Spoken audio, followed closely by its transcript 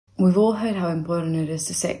We've all heard how important it is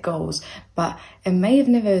to set goals, but it may have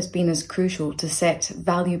never been as crucial to set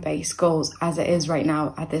value-based goals as it is right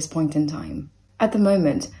now at this point in time. At the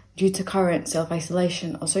moment, due to current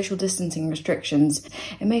self-isolation or social distancing restrictions,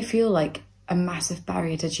 it may feel like a massive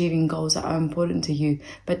barrier to achieving goals that are important to you,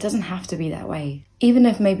 but it doesn't have to be that way. Even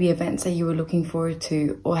if maybe events that you were looking forward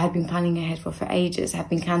to or had been planning ahead for ages have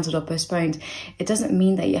been cancelled or postponed, it doesn't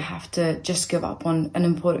mean that you have to just give up on an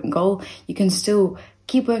important goal. You can still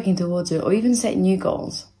keep working towards it or even set new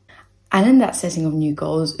goals. And in that setting of new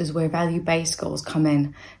goals is where value-based goals come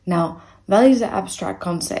in. Now, values are abstract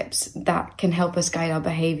concepts that can help us guide our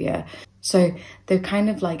behaviour. So they're kind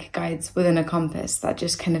of like guides within a compass that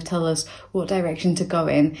just kind of tell us what direction to go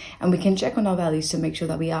in, and we can check on our values to make sure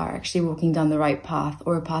that we are actually walking down the right path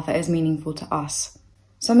or a path that is meaningful to us.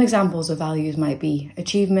 Some examples of values might be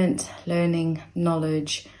achievement, learning,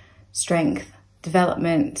 knowledge, strength,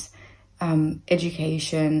 development,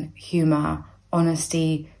 education, humour,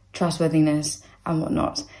 honesty, trustworthiness, and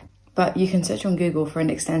whatnot. But you can search on Google for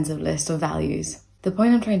an extensive list of values. The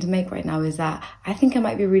point I'm trying to make right now is that I think it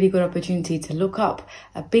might be a really good opportunity to look up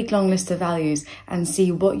a big long list of values and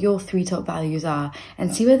see what your 3 top values are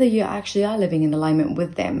and see whether you actually are living in alignment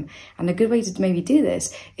with them. And a good way to maybe do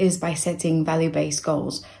this is by setting value-based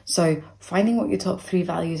goals. So finding what your top 3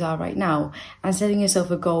 values are right now and setting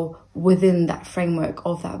yourself a goal within that framework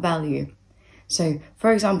of that value. So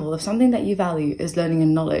for example, if something that you value is learning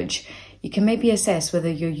and knowledge, you can maybe assess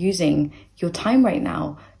whether you're using your time right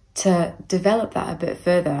now to develop that a bit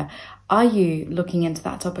further. Are you looking into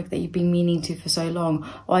that topic that you've been meaning to for so long,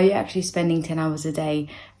 or are you actually spending 10 hours a day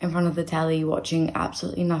in front of the telly watching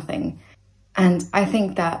absolutely nothing? And I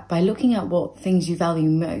think that by looking at what things you value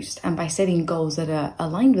most and by setting goals that are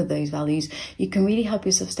aligned with those values, you can really help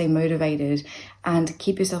yourself stay motivated and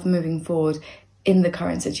keep yourself moving forward in the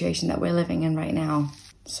current situation that we're living in right now.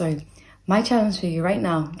 So my challenge for you right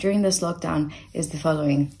now during this lockdown is the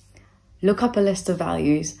following. Look up a list of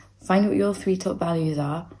values, find what your 3 top values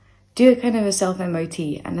are, do a kind of a self-MOT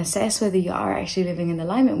and assess whether you are actually living in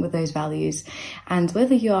alignment with those values, and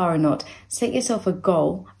whether you are or not, set yourself a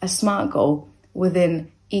goal, a SMART goal,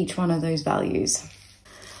 within each one of those values.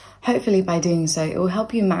 Hopefully by doing so, it will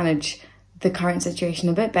help you manage the current situation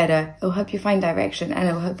a bit better, it will help you find direction, and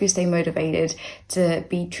it will help you stay motivated to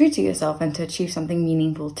be true to yourself and to achieve something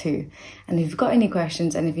meaningful too. And if you've got any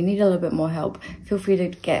questions and if you need a little bit more help, feel free to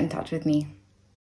get in touch with me.